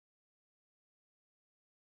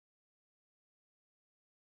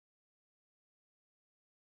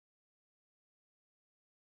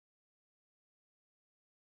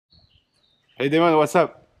Hey Damon, what's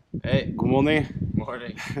up? Hey, Good morning.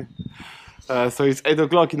 morning. So it's 8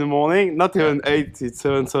 o'clock in the morning, not Yeah. even 8, it's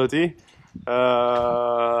 7:30.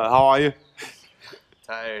 How are you?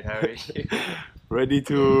 Tired, how are you? Ready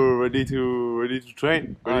to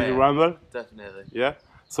train? Oh Ready to yeah, rumble? definitely. Yeah.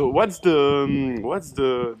 So what's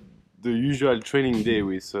the usual training day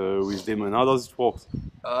with Damon? How does it work?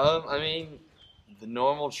 I mean, the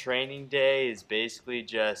normal training day is basically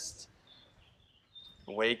just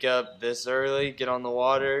wake up this early, get on the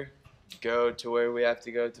water, go to where we have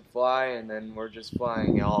to go to fly, and then we're just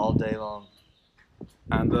flying all day long.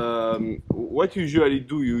 And what usually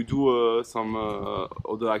do you do some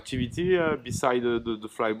other activity beside the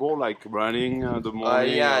flyboard, like running the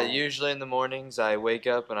morning? Yeah, usually in the mornings I wake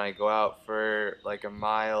up and I go out for like a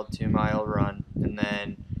mile, 2 mile run, and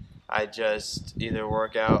then I just either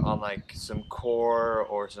work out on like some core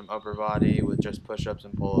or some upper body with just push-ups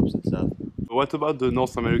and pull-ups and stuff. What about the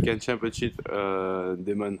North American Championship,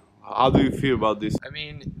 Damon? How do you feel about this? I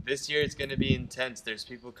mean, this year it's going to be intense. There's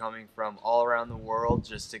people coming from all around the world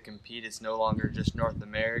just to compete. It's no longer just North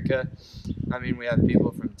America. I mean, we have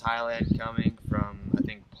people from Thailand coming, from I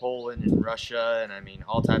think Poland and Russia, and I mean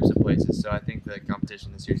all types of places. So I think the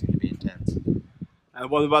competition this year is going to be intense. And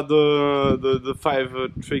what about the five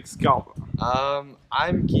tricks card?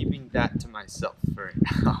 I'm keeping that to myself for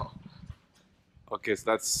right now. Okay, so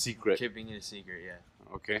that's secret. Keeping it a secret, yeah.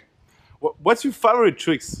 Okay. What's your favorite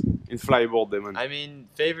tricks in flyboard, Damon? I mean,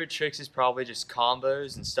 favorite tricks is probably just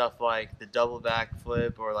combos and stuff like the double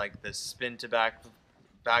backflip or like the spin to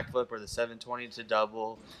backflip or the 720 to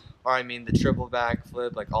double, or I mean the triple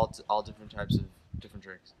backflip, like all different types of different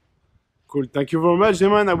tricks. Cool. Thank you very much,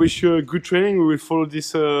 Damon. I wish you a good training. We will follow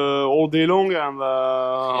this all day long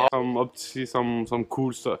and see some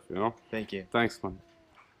cool stuff. Thank you. Thanks, man.